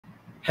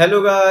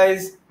Hello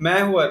guys,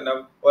 मैं हूं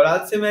अर्नव और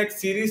आज से मैं एक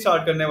सीरीज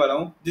स्टार्ट करने वाला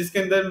हूं जिसके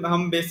अंदर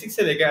हम बेसिक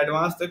से लेकर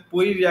एडवांस तक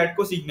पूरी रिएक्ट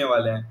को सीखने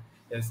वाले हैं।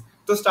 यस।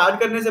 तो स्टार्ट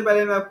करने से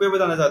पहले मैं आपको ये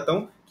बताना चाहता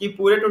हूं कि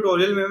पूरे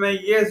ट्यूटोरियल में मैं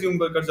ये अज्यूम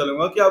कर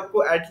चलूंगा कि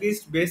आपको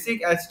एटलीस्ट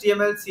बेसिक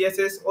HTML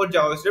CSS और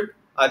जावास्क्रिप्ट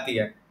आती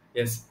है।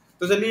 यस।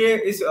 तो चलिए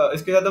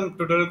इसके साथ हम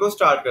ट्यूटोरियल को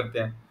स्टार्ट करते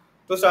हैं।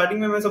 तो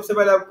स्टार्टिंग में मैं सबसे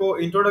पहले आपको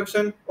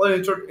इंट्रोडक्शन और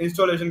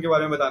इंस्टॉलेशन के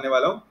बारे में बताने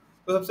वाला हूँ।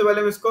 तो सबसे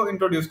पहले मैं इसको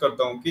इंट्रोड्यूस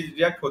करता हूँ कि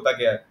रिएक्ट होता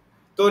क्या है।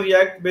 तो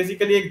रिएक्ट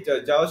बेसिकली एक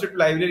जावास्क्रिप्ट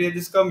लाइब्रेरी है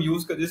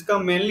जिसका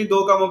हम मेनली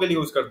दो कामों के लिए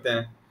यूज करते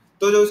हैं।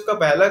 तो जो उसका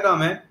पहला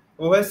काम है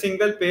वो है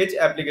सिंगल पेज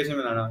एप्लीकेशन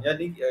बनाना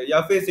यानी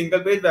या फिर सिंगल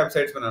पेज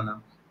वेबसाइट्स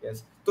बनाना।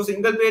 यस। तो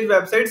सिंगल पेज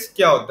वेबसाइट्स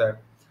क्या होता है?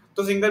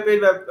 तो सिंगल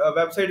पेज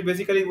वेबसाइट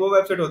बेसिकली वो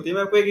वेबसाइट होती है।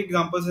 मैं आपको एक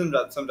एग्जांपल से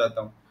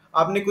समझाता हूँ।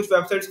 आपने कुछ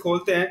वेबसाइट्स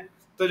खोलते हैं,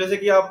 तो जैसे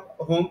कि आप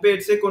होम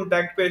पेज से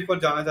कॉन्टैक्ट पेज पर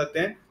जाना चाहते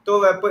हैं तो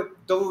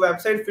वो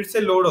वेबसाइट फिर से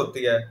लोड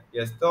होती है।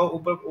 यस। तो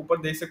ऊपर ऊपर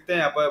देख सकते हैं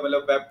यहाँ पर,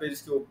 मतलब वेब पेज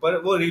के ऊपर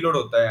वो रीलोड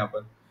होता है यहाँ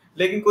पर।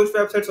 लेकिन कुछ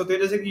वेबसाइट्स होती है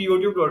जैसे कि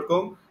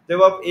youtube.com।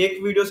 जब आप एक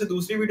वीडियो से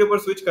दूसरी वीडियो पर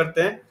स्विच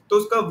करते हैं तो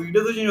उसका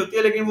वीडियो तो चेंज होती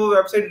है लेकिन वो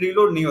वेबसाइट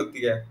रीलोड नहीं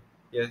होती है।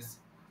 यस।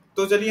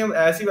 तो चलिए हम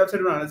ऐसी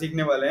वेबसाइट बनाना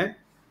सीखने वाले हैं।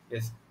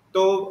 यस।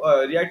 तो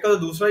रिएक्ट का जो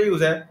दूसरा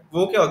यूज है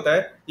वो क्या होता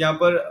है यहाँ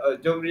पर,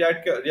 जो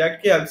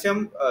रिएक्ट की हेल्प से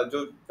हम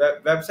जो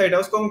वेबसाइट है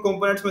उसको हम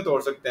कंपोनेंट्स में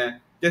तोड़ सकते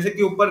हैं। जैसे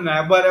कि ऊपर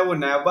नैव बार है वो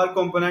नैव बार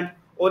कंपोनेंट,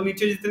 और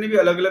नीचे जितनी भी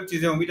अलग अलग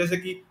चीजें होंगी जैसे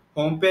कि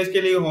होम पेज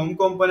के लिए होम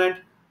कंपोनेंट,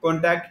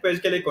 कॉन्टैक्ट पेज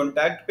के लिए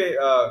कॉन्टैक्ट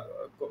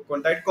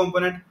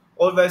कंपोनेंट,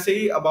 और वैसे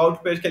ही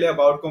अबाउट पेज के लिए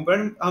अबाउट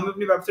कंपोनेंट हम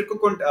अपनी वेबसाइट को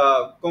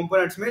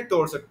कंपोनेंट्स में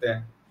तोड़ सकते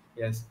हैं।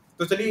 यस।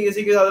 तो चलिए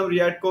इसी के साथ हम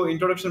रिएक्ट को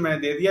इंट्रोडक्शन मैंने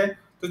दे दिया है।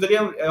 तो चलिए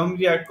हम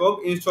रिएक्ट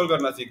को इंस्टॉल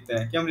करना सीखते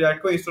हैं कि हम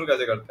रिएक्ट को इंस्टॉल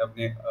कैसे करते हैं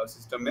अपने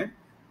सिस्टम में।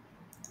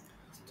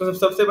 तो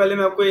सबसे पहले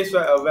मैं आपको इस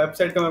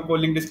वेबसाइट का मैं आपको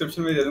लिंक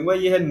डिस्क्रिप्शन में दे दूंगा।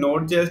 ये है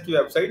Node.js की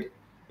वेबसाइट।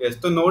 यस।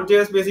 तो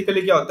Node.js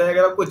बेसिकली क्या होता है,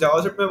 अगर आपको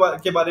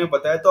जावास्क्रिप्ट के बारे में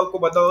पता है तो आपको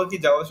पता होगा कि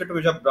जावास्क्रिप्ट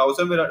हमेशा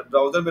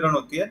ब्राउजर में रन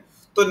होती है।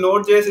 तो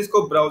Node.js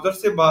इसको ब्राउजर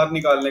से बाहर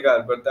निकालने का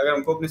हेल्प करता है अगर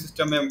हमको अपने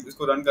सिस्टम में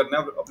इसको रन करना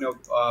है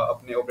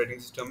अपने ऑपरेटिंग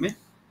सिस्टम में।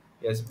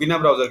 यस, बिना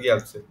ब्राउजर की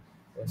हेल्प से।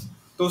 यस।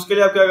 तो उसके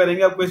लिए आप क्या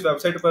करेंगे, आपको इस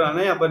वेबसाइट पर आना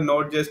है। यहाँ पर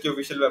Node.js की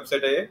ऑफिशियल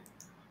वेबसाइट है ये।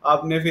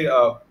 आपने फिर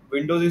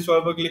विंडोज इंस्टॉल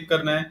पर क्लिक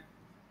करना है।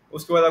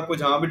 उसके बाद आपको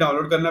जहाँ भी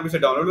डाउनलोड करना है आप इसे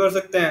डाउनलोड कर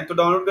सकते हैं। तो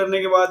डाउनलोड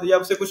करने के बाद ये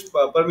आपसे कुछ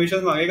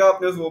परमिशन मांगेगा,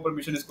 आपने वो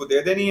परमिशन इसको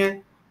दे देनी है।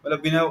 मतलब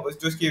बिना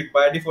जो इसकी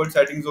बाय डिफॉल्ट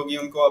सेटिंग्स होगी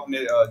उनको आपने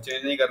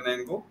चेंज नहीं करना है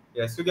इनको।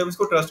 यस, क्योंकि आप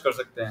इसको ट्रस्ट कर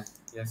सकते हैं।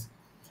 यस।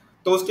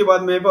 तो उसके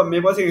बाद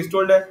मेरे पास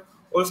इंस्टॉल्ड है,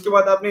 और उसके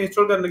बाद आपने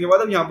इंस्टॉल करने के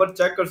बाद आप यहाँ पर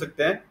चेक कर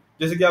सकते हैं।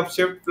 जैसे कि आप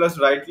शिफ्ट प्लस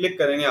राइट क्लिक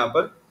करेंगे यहाँ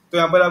पर, तो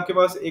यहाँ पर आपके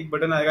पास एक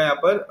बटन आएगा यहाँ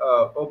पर,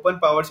 open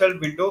power shell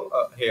window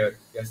hair.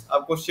 Yes,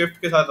 आपको शिफ्ट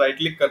के साथ राइट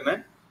क्लिक करना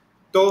है।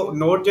 तो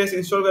Node.js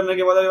इंस्टॉल करने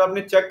के बाद अगर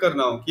आपने चेक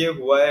करना हो कि ये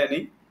हुआ है या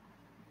नहीं,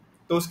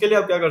 तो उसके लिए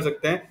आप क्या कर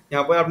सकते हैं,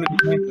 यहाँ पर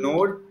आपने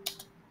नोड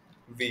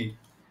वी,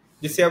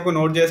 जिससे आपको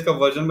Node.js का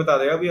वर्जन बता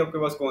देगा भी आपके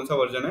पास कौन सा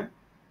वर्जन है।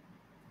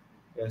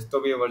 यस। तो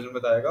भी ये वर्जन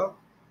बताएगा।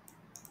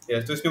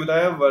 यस। तो इसने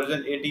बताया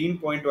वर्जन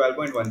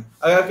 18.12.1।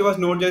 अगर आपके पास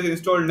Node.js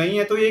इंस्टॉल नहीं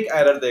है तो ये एक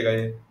एरर देगा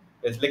ये।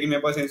 यस, लेकिन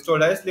मेरे पास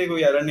इंस्टॉल्ड है इसलिए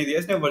कोई एरर नहीं दिया,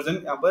 इसने वर्जन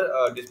यहाँ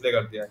पर डिस्प्ले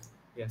कर दिया है।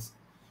 यस।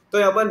 तो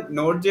यहाँ पर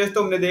Node.js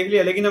तो हमने देख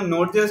लिया, लेकिन हम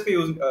Node.js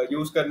का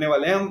यूज करने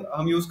वाले हैं।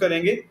 हम यूज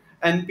करेंगे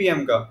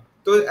npm का।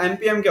 तो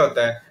npm क्या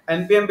होता है?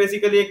 npm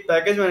बेसिकली एक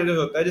पैकेज मैनेजर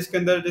होता है जिसके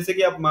अंदर, जैसे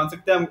कि आप मान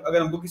सकते हैं,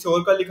 अगर हमको किसी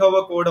और का लिखा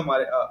हुआ कोड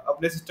हमारे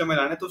अपने सिस्टम में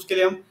लाना है तो उसके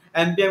लिए हम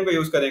npm का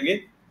यूज करेंगे।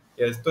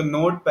 यस। तो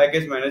नोड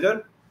पैकेज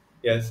मैनेजर।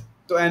 यस।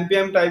 तो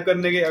npm टाइप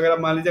करने के, अगर आप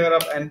मान लीजिए अगर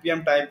आप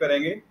npm टाइप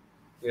करेंगे,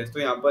 यस, तो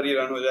यहाँ पर ये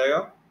रन हो जाएगा।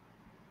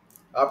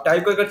 आप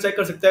टाइप कर चेक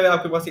कर सकते हैं अगर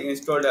आपके पास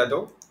इंस्टॉल्ड है तो।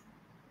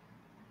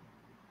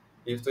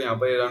 यस। तो यहाँ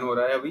पर ये रन हो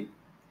रहा है अभी।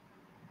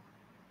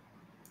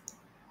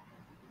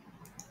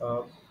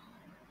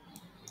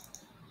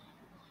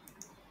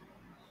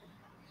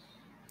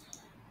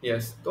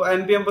 यस। तो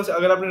npm पर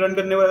अगर आपने रन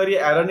करने में अगर ये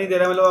एरर नहीं दे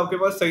रहा है, मतलब आपके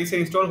पास सही से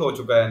इंस्टॉल हो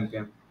चुका है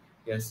npm।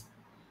 यस।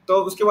 तो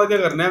उसके बाद क्या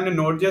करना है, हमने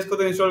Node.js को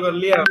तो इंस्टॉल कर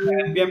लिया है,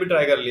 npm भी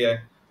ट्राई कर लिया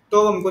है।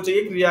 तो हमको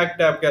चाहिए कि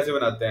रिएक्ट ऐप कैसे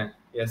बनाते हैं।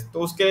 यस। तो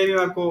उसके लिए भी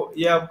मैं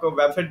आपको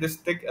वेबसाइट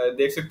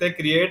देख सकते हैं,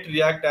 create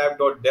react app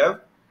dev।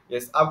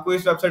 Yes. आपको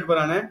इस वेबसाइट पर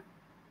आना है।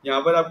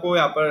 यहाँ पर आपको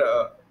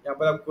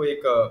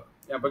एक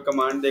यहाँ पर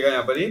कमांड देगा।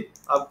 यहाँ पर ही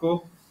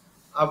आपको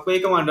आपको ये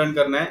कमांड रन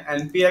करना है,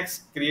 npx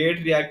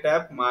create react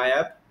app my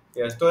app।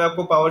 Yes. तो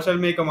आपको पावरशेल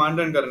में कमांड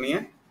रन करनी है।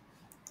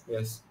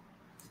 यस।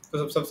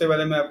 तो सबसे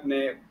पहले मैं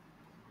अपने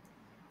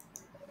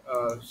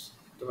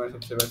तो मैं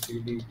सबसे पहले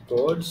cd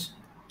कोड्स।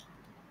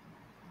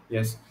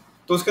 यस।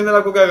 तो उसके अंदर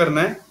आपको क्या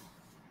करना है,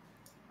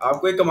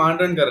 आपको एक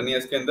कमांड रन करनी है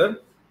इसके अंदर।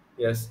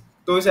 यस।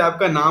 तो इस ऐप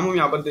का नाम हम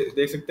यहाँ पर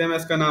देख सकते हैं। मैं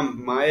इसका नाम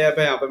माई ऐप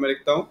है, यहाँ पर मैं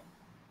लिखता हूँ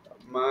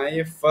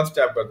माई फर्स्ट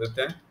ऐप कर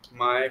देते हैं,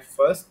 माई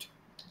फर्स्ट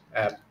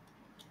ऐप।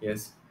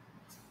 यस।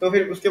 तो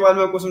फिर उसके बाद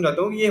मैं आपको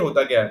समझाता हूँ कि ये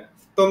होता क्या है।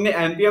 तो हमने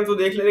npm तो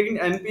देख लिया, लेकिन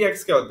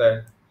npx क्या होता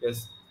है।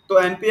 यस। तो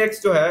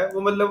npx जो है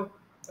वो मतलब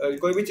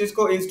कोई भी चीज़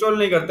को इंस्टॉल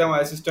नहीं करता है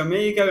हमारे सिस्टम में।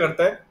 ये क्या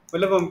करता है,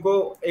 मतलब हमको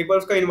एक बार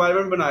उसका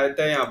इन्वायरमेंट बना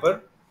देता है यहाँ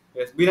पर।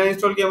 यस। बिना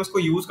इंस्टॉल किए हम उसको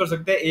यूज़ कर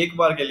सकते हैं एक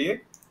बार के लिए।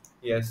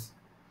 यस।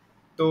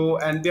 तो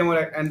npm और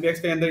npx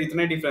के अंदर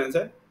इतना ही डिफरेंस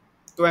है।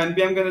 तो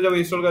एनपीएम के अंदर जब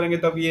इंस्टॉल करेंगे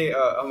तब ये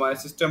हमारे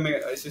सिस्टम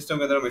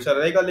के अंदर हमेशा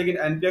रहेगा, लेकिन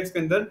एनपीएक्स के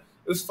अंदर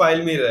उस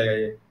फाइल में ही रहेगा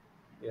ये।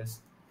 यस।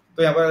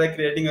 तो यहाँ पर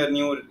creating a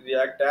new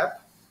react app,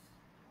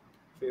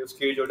 फिर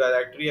उसकी जो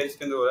डायरेक्टरी है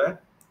इसके अंदर हो रहा है।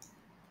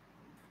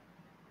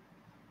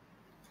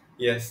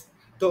 यस।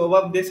 तो अब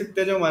आप देख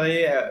सकते हैं जो हमारा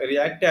ये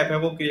रिएक्ट ऐप है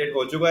वो क्रिएट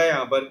हो चुका है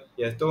यहाँ पर।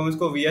 यस। तो हम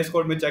इसको वीएस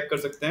कोड में चेक कर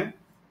सकते हैं।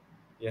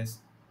 यस।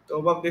 तो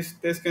अब आप देख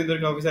सकते हैं इसके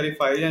अंदर काफी सारी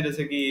फाइल हैं,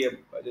 जैसे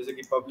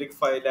कि पब्लिक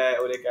फाइल है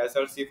और एक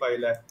एसआरसी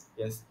फाइल है।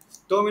 यस।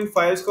 तो हम इन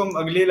फाइल्स को हम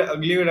अगली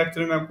अगली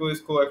लेक्चर में आपको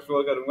इसको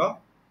एक्सप्लोर करूंगा।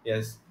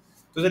 यस।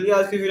 तो चलिए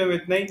आज की वीडियो में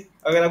इतना ही।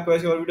 अगर आपको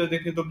ऐसी और वीडियो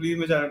देखनी तो प्लीज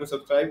मेरे चैनल को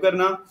सब्सक्राइब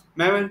करना।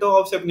 मैं मिलता हूँ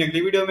आपसे अपनी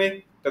अगली वीडियो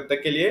में, तब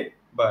तक के लिए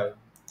बाय।